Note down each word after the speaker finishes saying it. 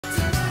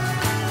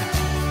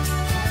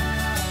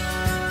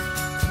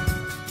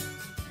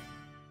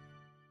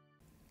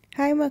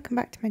Hi and welcome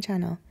back to my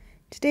channel.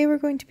 Today we're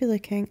going to be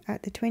looking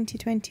at the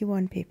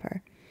 2021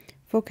 paper,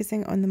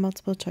 focusing on the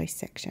multiple choice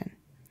section.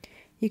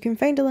 You can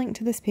find a link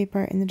to this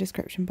paper in the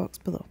description box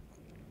below.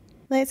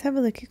 Let's have a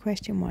look at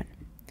question 1.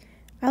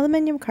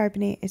 Aluminium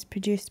carbonate is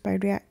produced by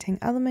reacting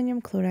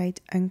aluminium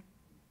chloride and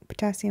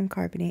potassium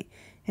carbonate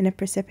in a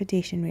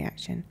precipitation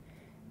reaction.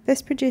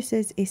 This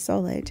produces a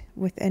solid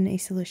within a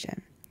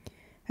solution.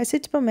 A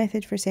suitable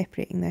method for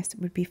separating this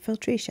would be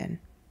filtration.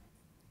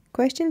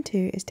 Question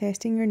 2 is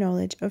testing your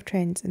knowledge of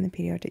trends in the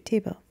periodic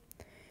table.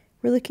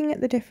 We're looking at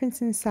the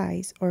difference in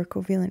size, or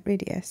covalent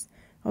radius,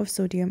 of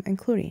sodium and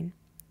chlorine.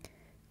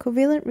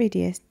 Covalent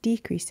radius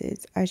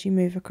decreases as you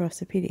move across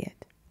the period.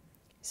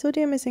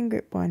 Sodium is in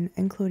group 1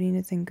 and chlorine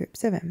is in group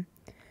 7.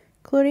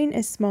 Chlorine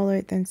is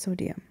smaller than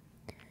sodium.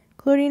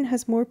 Chlorine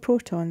has more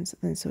protons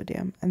than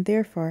sodium and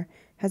therefore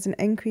has an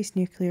increased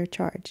nuclear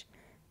charge.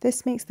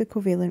 This makes the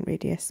covalent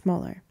radius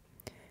smaller.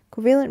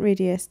 Covalent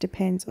radius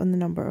depends on the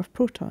number of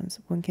protons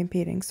when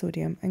comparing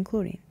sodium and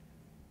chlorine.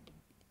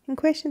 In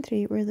question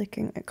 3, we're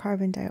looking at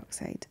carbon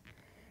dioxide.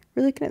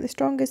 We're looking at the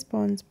strongest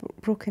bonds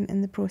broken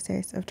in the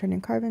process of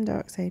turning carbon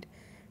dioxide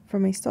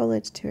from a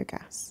solid to a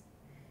gas.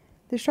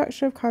 The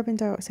structure of carbon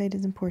dioxide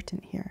is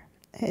important here.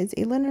 It is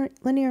a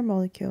linear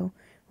molecule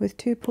with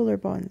two polar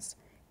bonds.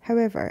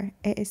 However,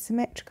 it is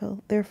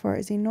symmetrical, therefore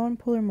is a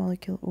non-polar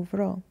molecule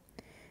overall.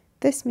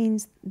 This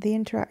means the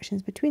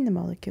interactions between the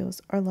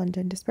molecules are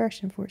London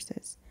dispersion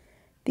forces.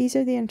 These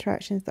are the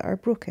interactions that are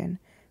broken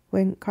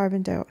when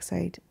carbon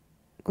dioxide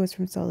goes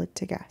from solid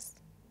to gas.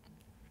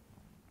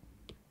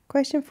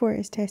 Question 4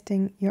 is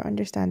testing your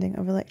understanding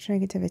of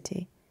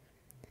electronegativity.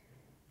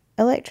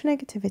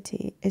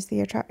 Electronegativity is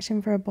the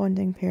attraction for a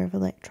bonding pair of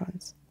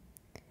electrons.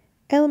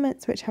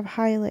 Elements which have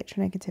high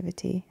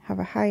electronegativity have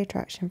a high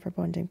attraction for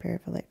bonding pair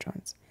of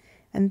electrons,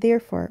 and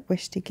therefore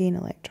wish to gain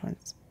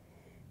electrons.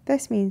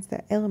 This means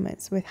that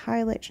elements with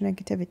high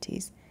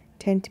electronegativities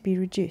tend to be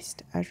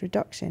reduced, as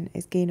reduction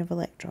is gain of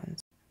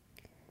electrons.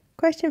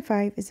 Question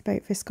 5 is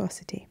about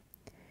viscosity.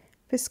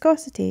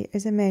 Viscosity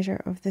is a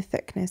measure of the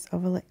thickness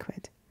of a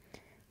liquid.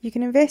 You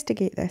can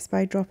investigate this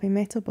by dropping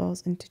metal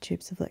balls into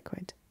tubes of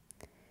liquid.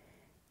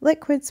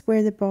 Liquids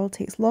where the ball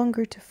takes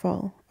longer to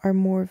fall are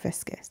more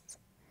viscous.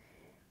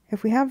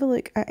 If we have a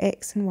look at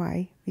X and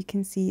Y, we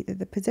can see that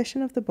the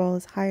position of the ball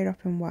is higher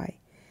up in Y.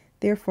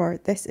 Therefore,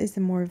 this is the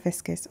more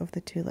viscous of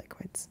the two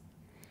liquids.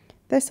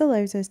 This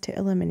allows us to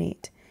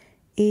eliminate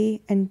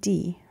A and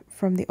D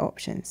from the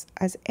options,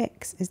 as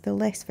X is the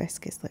less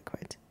viscous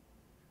liquid.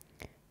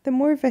 The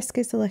more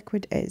viscous the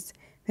liquid is,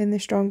 then the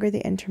stronger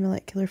the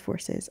intermolecular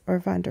forces, or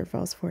van der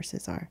Waals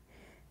forces, are.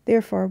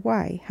 Therefore,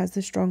 Y has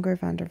the stronger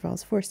van der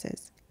Waals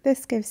forces.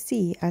 This gives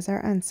C as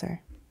our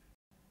answer.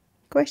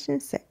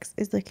 Question 6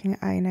 is looking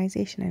at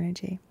ionization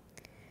energy.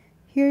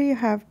 Here you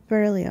have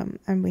beryllium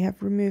and we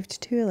have removed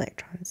 2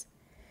 electrons.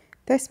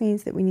 This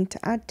means that we need to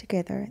add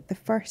together the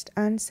first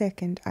and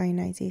second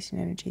ionization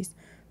energies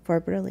for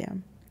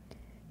beryllium.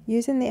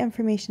 Using the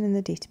information in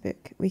the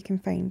databook, we can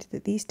find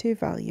that these two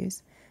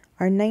values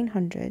are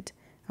 900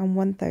 and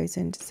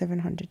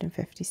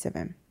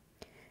 1757.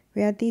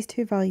 We add these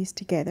two values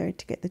together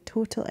to get the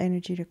total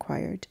energy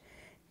required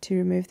to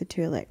remove the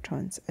 2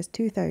 electrons as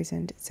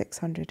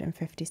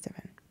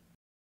 2657.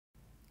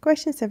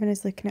 Question 7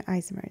 is looking at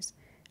isomers.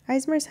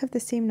 Isomers have the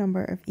same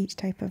number of each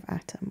type of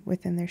atom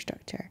within their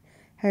structure,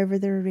 however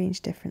they're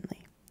arranged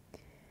differently.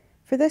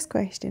 For this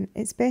question,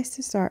 it's best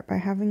to start by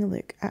having a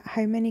look at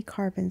how many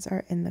carbons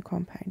are in the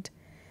compound,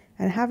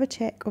 and have a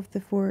check of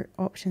the 4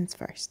 options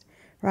first,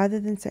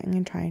 rather than sitting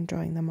and trying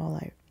drawing them all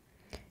out.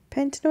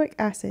 Pentanoic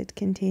acid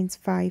contains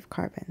 5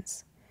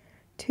 carbons.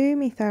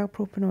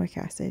 2-methyl-propanoic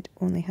acid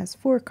only has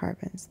 4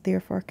 carbons,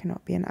 therefore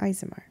cannot be an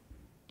isomer.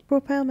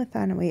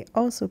 Propylmethanoate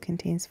also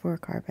contains 4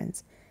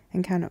 carbons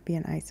and cannot be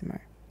an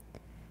isomer.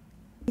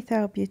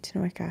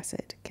 Ethyl-butanoic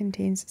acid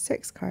contains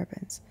 6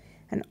 carbons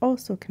and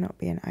also cannot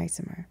be an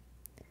isomer.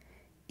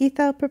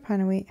 Ethyl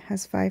propanoate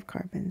has 5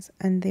 carbons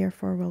and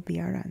therefore will be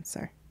our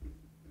answer.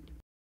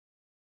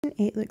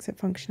 Question 8 looks at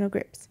functional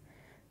groups.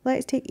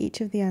 Let's take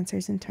each of the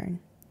answers in turn.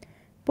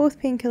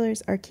 Both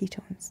painkillers are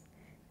ketones.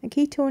 A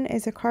ketone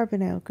is a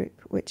carbonyl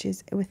group which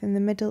is within the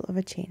middle of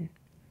a chain.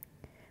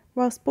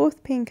 Whilst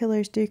both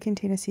painkillers do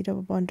contain a C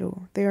double bond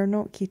O, they are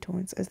not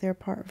ketones as they are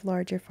part of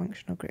larger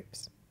functional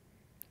groups.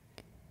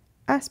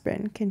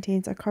 Aspirin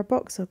contains a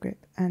carboxyl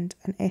group and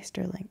an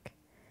ester link.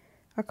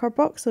 A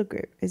carboxyl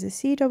group is a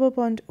C double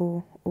bond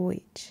O,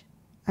 OH,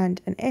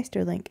 and an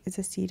ester link is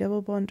a C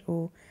double bond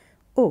O,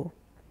 O.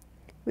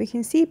 We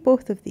can see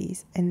both of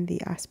these in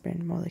the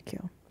aspirin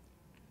molecule.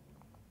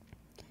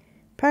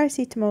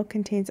 Paracetamol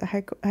contains a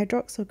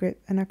hydroxyl group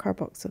and a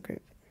carboxyl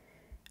group.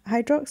 A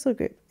hydroxyl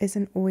group is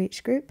an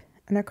OH group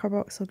and a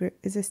carboxyl group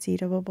is a C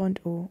double bond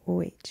O,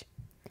 OH.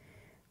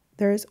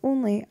 There is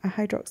only a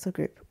hydroxyl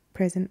group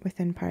present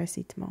within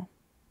paracetamol.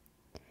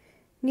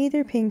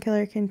 Neither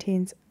painkiller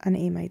contains an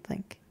amide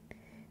link.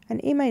 An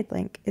amide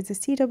link is a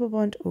C double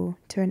bond O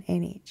to an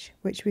NH,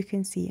 which we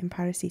can see in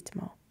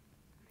paracetamol.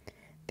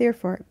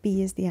 Therefore,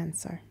 B is the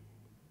answer.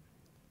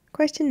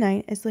 Question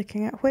 9 is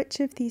looking at which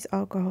of these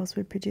alcohols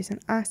would produce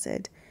an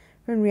acid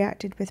when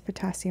reacted with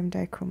potassium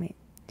dichromate.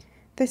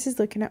 This is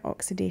looking at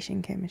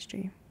oxidation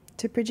chemistry.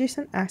 To produce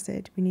an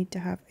acid, we need to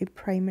have a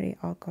primary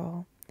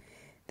alcohol.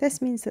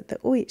 This means that the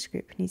OH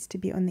group needs to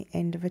be on the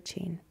end of a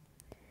chain.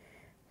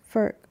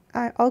 For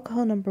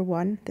alcohol number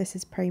 1, this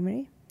is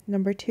primary,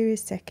 number 2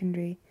 is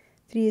secondary,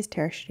 3 is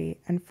tertiary,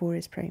 and 4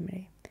 is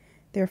primary.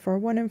 Therefore,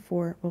 1 and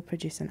 4 will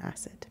produce an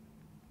acid.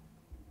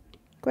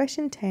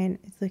 Question 10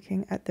 is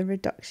looking at the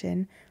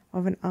reduction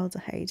of an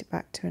aldehyde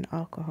back to an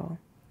alcohol.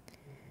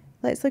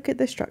 Let's look at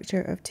the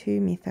structure of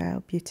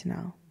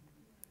 2-methyl-butanol.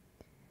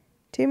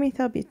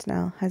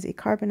 2-methyl-butanol has a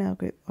carbonyl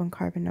group on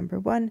carbon number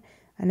 1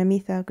 and a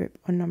methyl group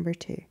on number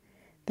 2.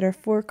 There are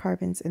 4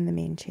 carbons in the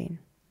main chain.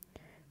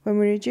 When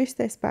we reduce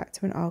this back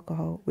to an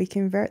alcohol, we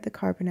convert the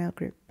carbonyl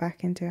group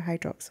back into a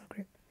hydroxyl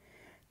group.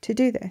 To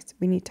do this,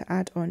 we need to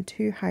add on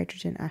 2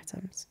 hydrogen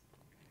atoms.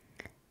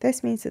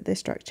 This means that the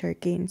structure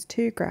gains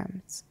 2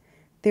 grams.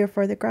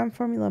 Therefore, the gram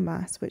formula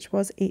mass, which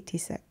was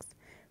 86,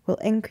 will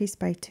increase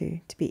by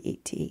 2 to be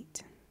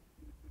 88.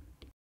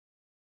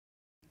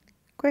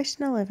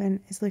 Question 11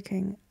 is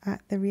looking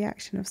at the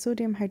reaction of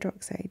sodium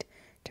hydroxide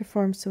to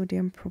form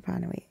sodium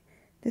propanoate.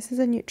 This is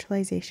a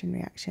neutralization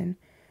reaction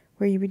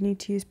where you would need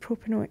to use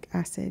propanoic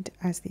acid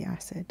as the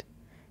acid.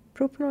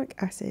 Propanoic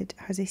acid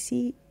has a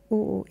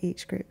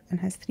COOH group and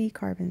has 3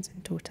 carbons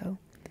in total.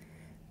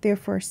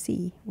 Therefore,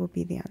 C will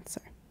be the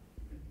answer.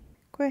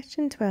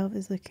 Question 12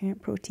 is looking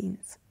at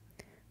proteins.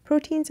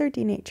 Proteins are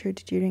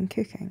denatured during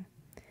cooking.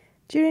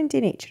 During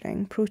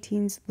denaturing,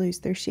 proteins lose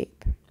their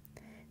shape.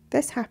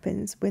 This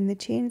happens when the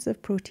chains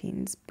of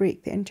proteins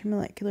break the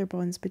intermolecular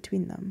bonds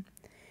between them.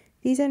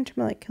 These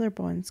intermolecular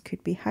bonds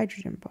could be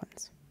hydrogen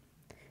bonds.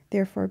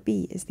 Therefore,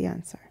 B is the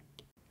answer.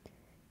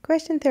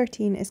 Question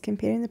 13 is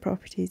comparing the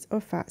properties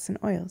of fats and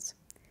oils.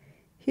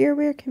 Here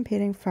we are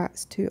comparing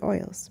fats to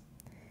oils.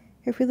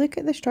 If we look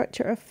at the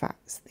structure of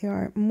fats, they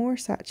are more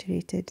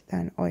saturated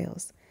than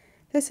oils.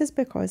 This is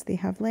because they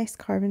have less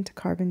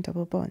carbon-to-carbon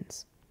double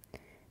bonds.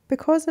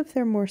 Because of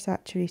their more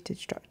saturated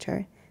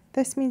structure,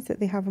 this means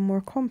that they have a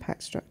more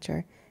compact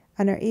structure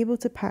and are able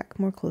to pack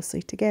more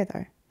closely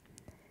together.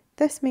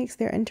 This makes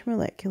their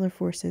intermolecular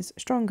forces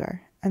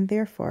stronger, and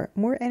therefore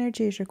more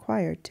energy is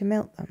required to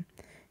melt them,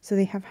 so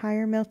they have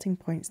higher melting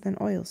points than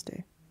oils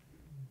do.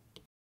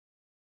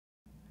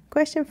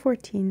 Question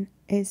 14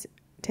 is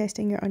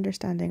testing your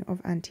understanding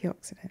of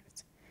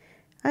antioxidants.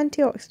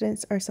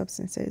 Antioxidants are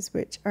substances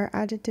which are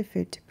added to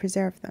food to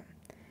preserve them.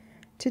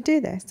 To do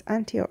this,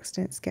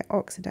 antioxidants get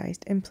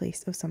oxidized in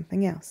place of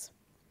something else.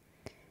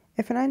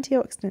 If an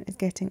antioxidant is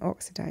getting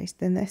oxidized,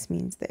 then this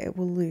means that it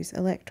will lose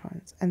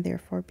electrons and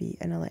therefore be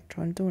an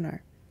electron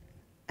donor.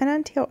 An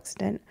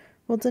antioxidant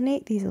will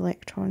donate these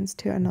electrons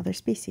to another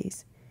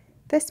species.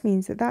 This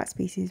means that that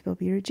species will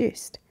be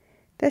reduced.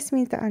 This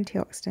means that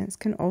antioxidants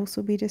can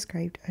also be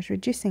described as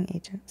reducing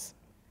agents.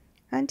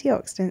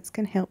 Antioxidants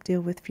can help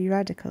deal with free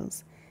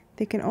radicals.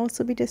 They can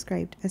also be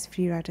described as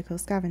free radical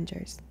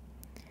scavengers.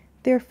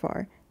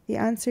 Therefore, the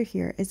answer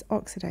here is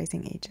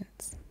oxidizing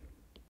agents.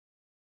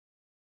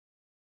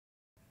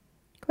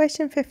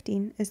 Question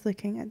 15 is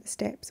looking at the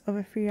steps of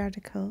a free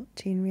radical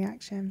chain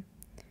reaction.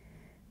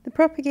 The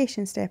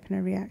propagation step in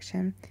a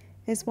reaction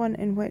is one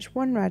in which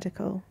one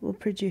radical will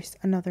produce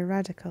another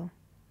radical.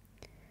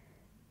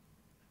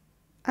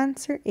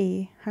 Answer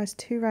A has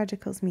 2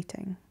 radicals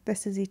meeting.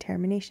 This is a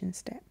termination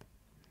step.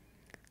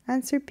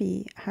 Answer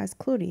B has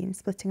chlorine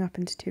splitting up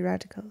into 2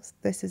 radicals.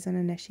 This is an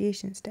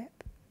initiation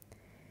step.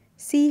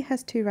 C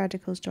has 2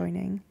 radicals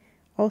joining,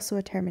 also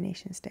a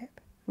termination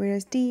step,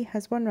 whereas D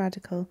has 1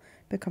 radical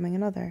becoming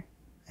another,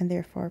 and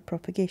therefore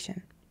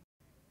propagation.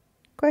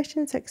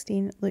 Question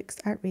 16 looks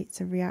at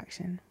rates of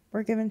reaction.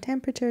 We're given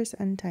temperatures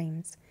and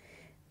times.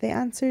 The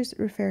answers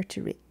refer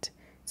to rate,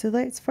 so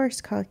let's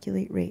first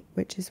calculate rate,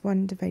 which is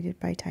 1 divided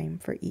by time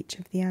for each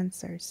of the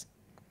answers.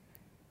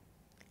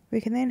 We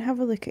can then have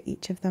a look at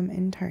each of them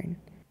in turn.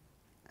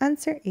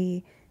 Answer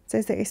A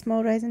says that a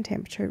small rise in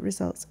temperature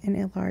results in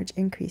a large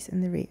increase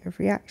in the rate of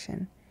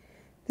reaction.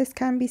 This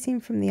can be seen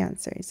from the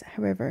answers,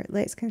 however,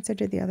 let's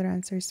consider the other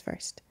answers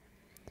first.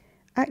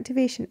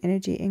 Activation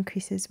energy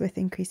increases with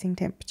increasing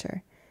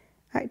temperature.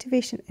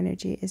 Activation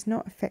energy is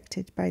not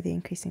affected by the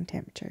increasing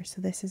temperature,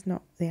 so this is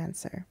not the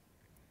answer.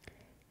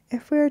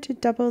 If we are to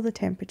double the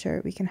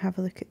temperature, we can have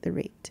a look at the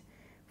rate.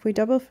 If we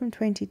double from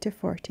 20 to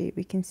 40,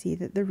 we can see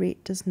that the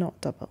rate does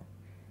not double.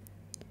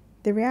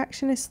 The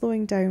reaction is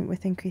slowing down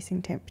with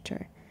increasing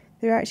temperature.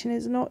 The reaction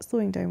is not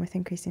slowing down with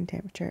increasing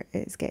temperature,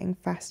 it is getting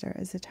faster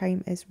as the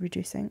time is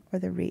reducing or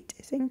the rate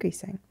is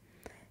increasing.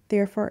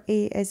 Therefore,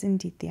 A is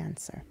indeed the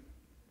answer.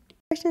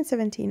 Question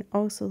 17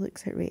 also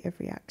looks at rate of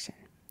reaction.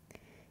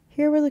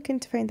 Here we're looking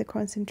to find the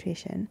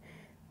concentration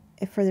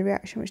for the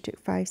reaction which took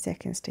 5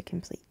 seconds to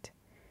complete.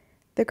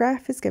 The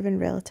graph is given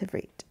relative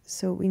rate,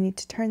 so we need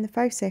to turn the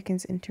 5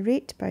 seconds into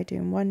rate by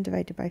doing 1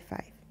 divided by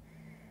 5.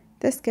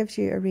 This gives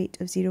you a rate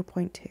of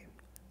 0.2.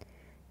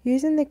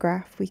 Using the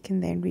graph, we can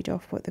then read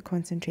off what the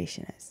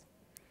concentration is.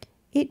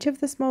 Each of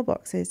the small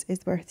boxes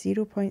is worth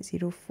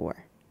 0.04.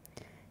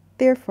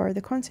 Therefore, the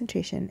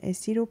concentration is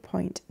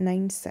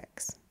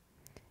 0.96.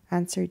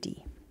 Answer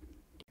D.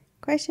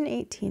 Question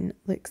 18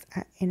 looks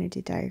at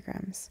energy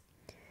diagrams.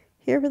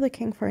 Here we're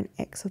looking for an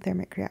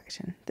exothermic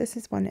reaction. This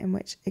is one in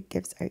which it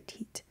gives out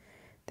heat.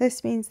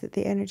 This means that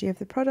the energy of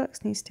the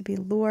products needs to be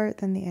lower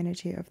than the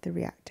energy of the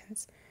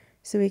reactants,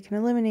 so we can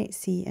eliminate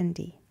C and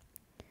D.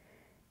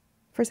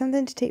 For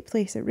something to take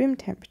place at room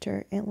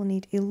temperature, it will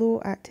need a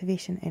low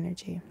activation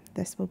energy.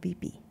 This will be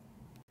B.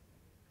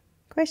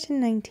 Question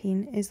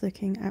 19 is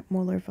looking at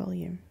molar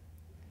volume.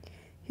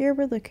 Here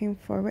we're looking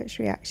for which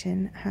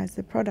reaction has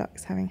the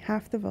products having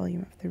half the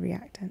volume of the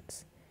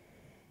reactants.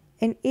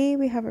 In A,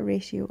 we have a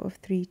ratio of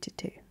 3 to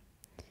 2.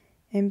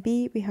 In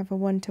B, we have a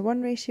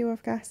 1-to-1 ratio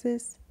of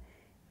gases.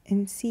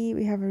 In C,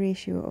 we have a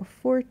ratio of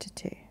 4 to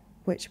 2,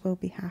 which will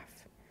be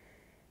half.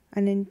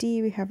 And in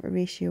D, we have a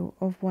ratio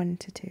of 1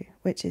 to 2,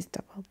 which is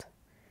doubled.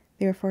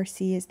 Therefore,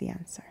 C is the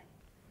answer.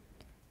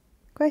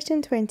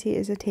 Question 20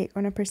 is a take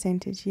on a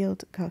percentage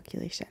yield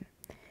calculation.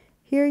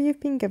 Here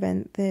you've been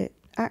given the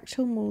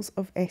actual moles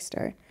of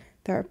ester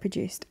that are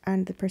produced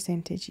and the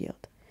percentage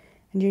yield,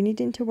 and you're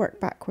needing to work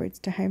backwards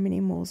to how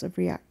many moles of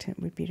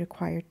reactant would be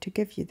required to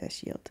give you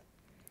this yield.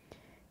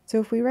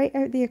 So if we write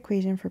out the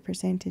equation for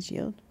percentage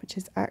yield, which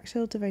is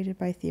actual divided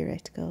by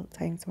theoretical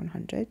times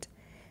 100,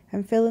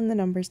 and fill in the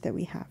numbers that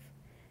we have.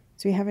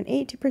 So we have an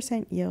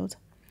 80% yield,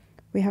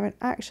 we have an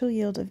actual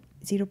yield of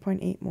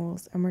 0.8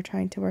 moles, and we're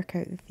trying to work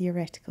out the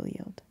theoretical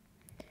yield.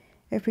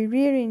 If we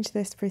rearrange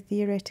this for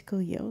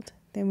theoretical yield,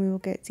 then we will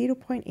get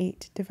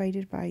 0.8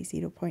 divided by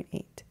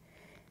 0.8.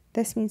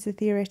 This means the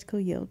theoretical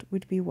yield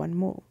would be 1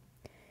 mole.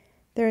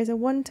 There is a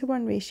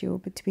 1-to-1 ratio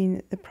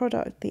between the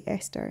product, the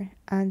ester,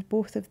 and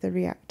both of the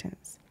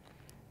reactants.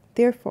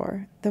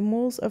 Therefore, the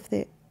moles of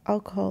the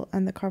alcohol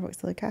and the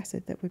carboxylic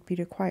acid that would be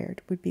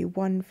required would be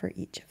 1 for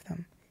each of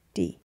them.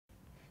 D.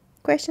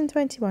 Question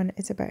 21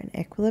 is about an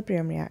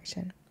equilibrium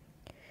reaction.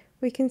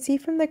 We can see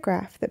from the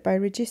graph that by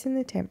reducing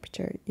the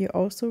temperature, you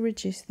also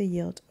reduce the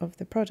yield of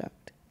the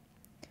product.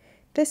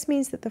 This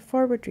means that the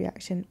forward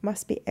reaction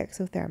must be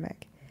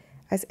exothermic,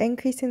 as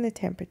increasing the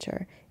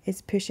temperature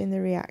is pushing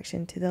the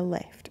reaction to the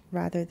left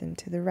rather than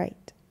to the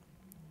right.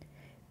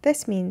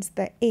 This means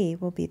that A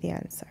will be the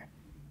answer.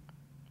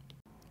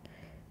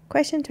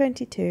 Question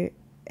 22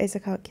 is a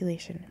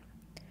calculation.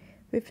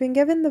 We've been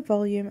given the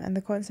volume and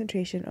the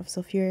concentration of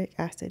sulfuric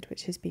acid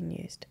which has been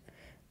used.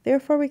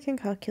 Therefore, we can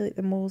calculate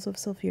the moles of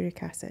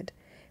sulfuric acid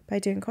by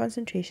doing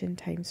concentration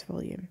times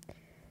volume.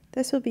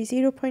 This will be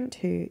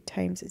 0.2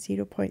 times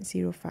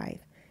 0.05,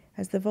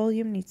 as the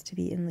volume needs to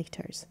be in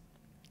litres.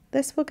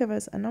 This will give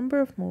us a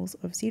number of moles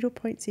of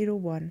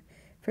 0.01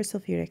 for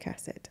sulfuric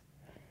acid.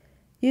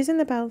 Using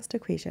the balanced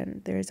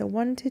equation, there is a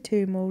 1 to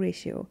 2 mole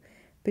ratio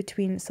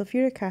between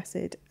sulfuric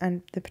acid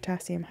and the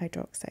potassium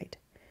hydroxide.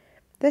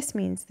 This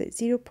means that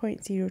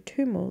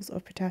 0.02 moles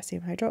of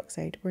potassium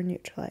hydroxide were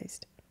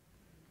neutralised.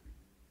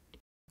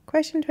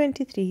 Question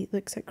 23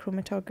 looks at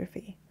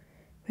chromatography.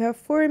 We have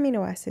 4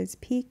 amino acids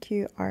P,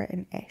 Q, R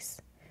and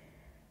S.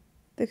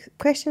 The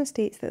question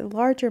states that the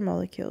larger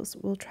molecules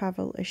will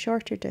travel a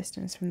shorter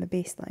distance from the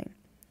baseline,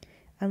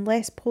 and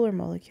less polar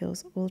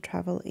molecules will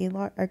travel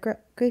a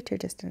greater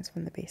distance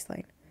from the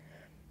baseline.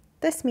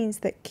 This means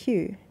that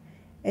Q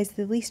is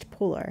the least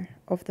polar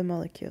of the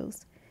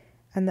molecules,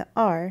 and that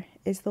R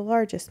is the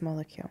largest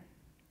molecule.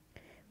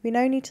 We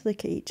now need to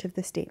look at each of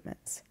the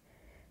statements.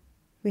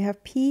 We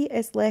have P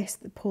is less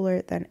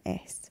polar than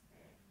S.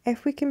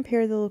 If we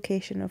compare the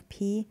location of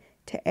P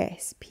to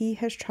S, P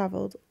has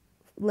travelled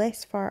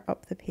less far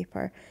up the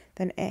paper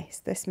than S.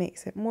 This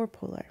makes it more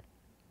polar.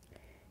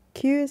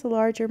 Q is a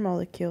larger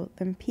molecule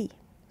than P.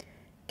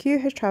 Q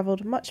has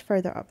travelled much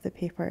further up the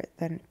paper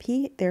than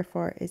P,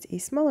 therefore is a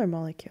smaller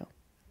molecule.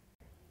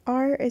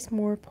 R is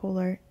more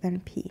polar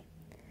than P.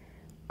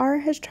 R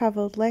has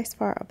travelled less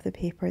far up the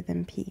paper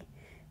than P,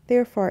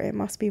 therefore it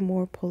must be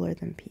more polar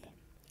than P.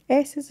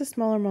 S is a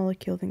smaller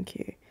molecule than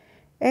Q.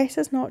 S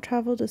has not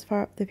travelled as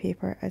far up the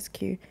paper as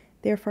Q,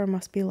 therefore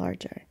must be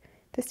larger.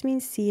 This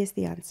means C is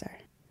the answer.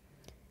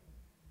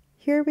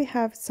 Here we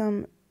have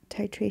some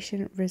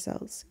titration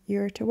results.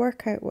 You are to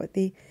work out what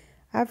the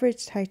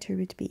average titer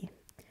would be.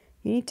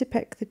 You need to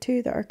pick the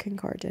two that are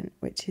concordant,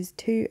 which is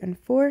 2 and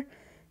 4,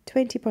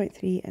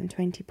 20.3 and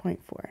 20.4.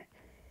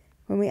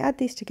 When we add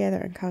these together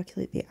and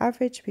calculate the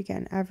average, we get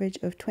an average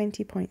of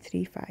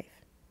 20.35.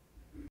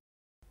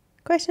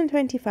 Question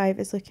 25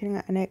 is looking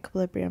at an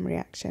equilibrium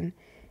reaction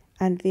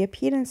and the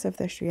appearance of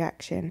this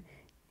reaction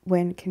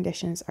when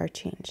conditions are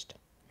changed.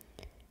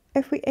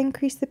 If we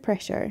increase the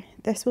pressure,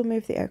 this will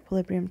move the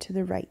equilibrium to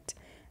the right,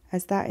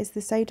 as that is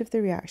the side of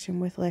the reaction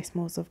with less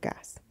moles of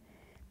gas.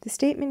 The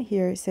statement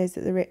here says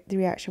that the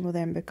reaction will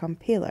then become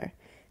paler.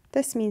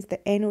 This means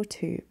that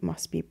NO2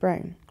 must be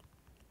brown.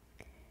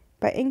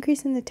 By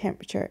increasing the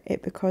temperature,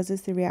 it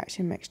causes the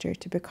reaction mixture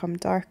to become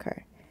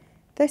darker.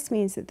 This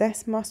means that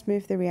this must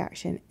move the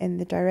reaction in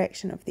the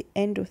direction of the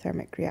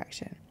endothermic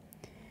reaction.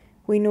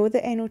 We know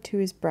that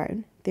NO2 is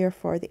brown,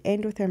 therefore the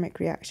endothermic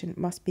reaction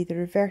must be the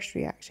reverse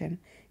reaction,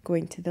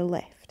 going to the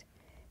left.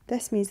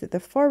 This means that the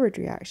forward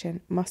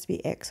reaction must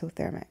be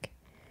exothermic.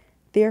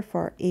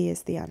 Therefore, A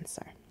is the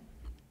answer.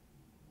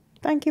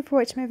 Thank you for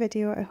watching my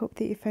video. I hope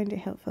that you found it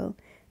helpful.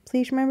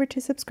 Please remember to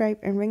subscribe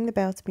and ring the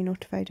bell to be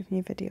notified of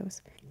new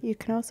videos. You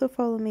can also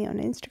follow me on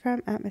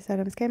Instagram at Miss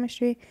Adams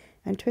Chemistry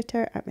and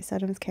Twitter at Miss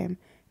Adams Chem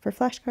for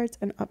flashcards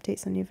and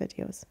updates on new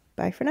videos.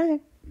 Bye for now.